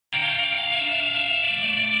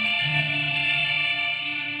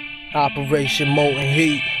Operation Molten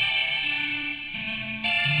Heat.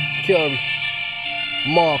 Kure,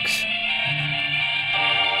 Marx,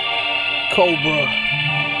 Cobra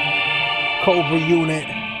unit.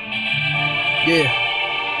 Yeah.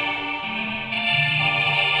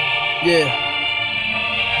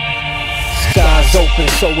 Skies open,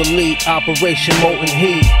 so elite. Operation Molten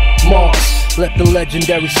Heat. Marx, let the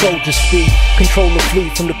legendary soldiers speak. Control the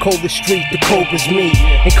fleet from the coldest street, the cobra's meet.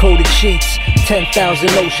 Encoded sheets, 10,000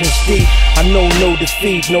 oceans deep. I know no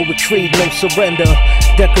defeat, no retreat, no surrender.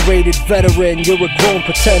 Decorated veteran, you're a grown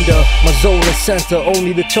pretender. My zone is center,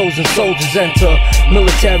 only the chosen soldiers enter.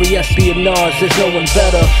 Military espionage, there's no one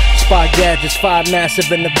better. Spy gadgets, 5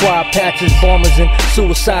 massive in the quad patches. Bombers in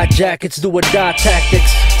suicide jackets, do or die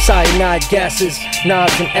tactics. Cyanide gases,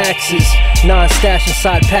 knives and axes. 9 stash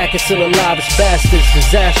inside packets of the livest bastards.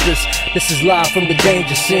 Disastrous, this is live from the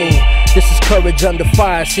danger scene. This is courage under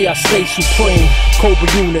fire, see I stay supreme. Cobra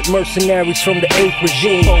unit, mercenaries from the 8th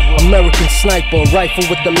regime. American sniper, rifle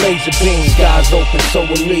with the laser beam. Skies open, so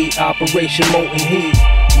elite. Operation Molten Heat.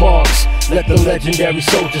 Marx, let the legendary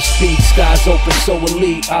soldiers speak. Skies open, so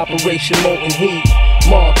elite. Operation Molten Heat.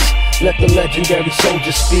 Marx, let the legendary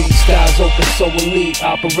soldiers speak. Skies open, so elite.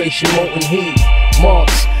 Operation Molten Heat.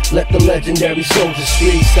 Marx, let the legendary soldiers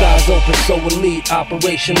speak. Skies open, so elite.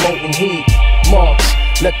 Operation Molten Heat. Marx,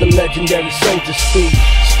 let the legendary soldiers speak.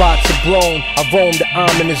 Spots are blown, I roam the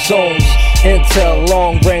ominous zones. Intel,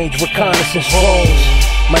 long range, reconnaissance drones.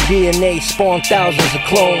 My DNA spawned thousands of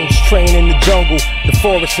clones. Train in the jungle, the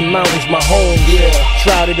forests and mountains my home.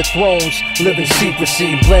 Shrouded the thrones, live in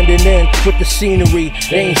secrecy. Blending in with the scenery,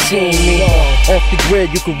 they ain't seen me. Off the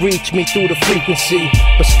grid, you can reach me through the frequency.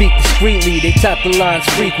 But speak discreetly, they tap the lines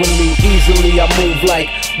frequently. Easily I move like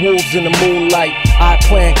wolves in the moonlight. I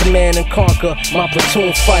plan, command and conquer, my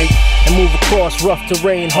platoon fight. And move across rough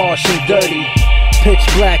terrain, harsh and dirty. Pitch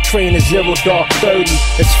black, train is 0 dark 30.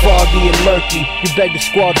 It's foggy and murky, you beg the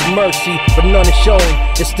squad's mercy, but none is shown,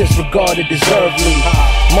 it's disregarded deservedly.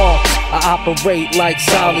 Marx, I operate like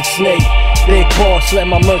solid snake. Big boss, let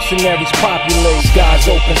my mercenaries populate. Skies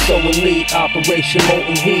open, so elite. Operation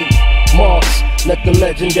Molten Heat. Marx, let the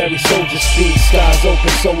legendary soldiers speak. Skies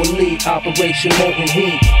open, so elite. Operation Molten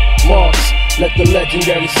Heat. Marx, let the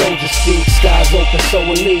legendary soldiers speak. Skies open, so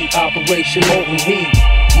elite. Operation Molten Heat.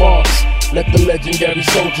 Marx, let the legendary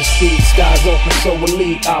soldiers speak. Skies open, so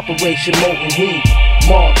elite. Operation Molten Heat.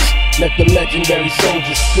 Marx, let the legendary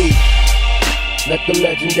soldiers speak. Let the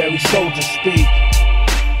legendary soldiers speak.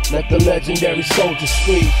 Let the legendary soldiers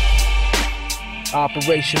speak.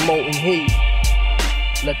 Operation Molten Heat.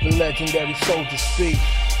 Let the legendary soldiers speak.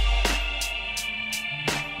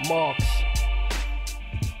 Marx.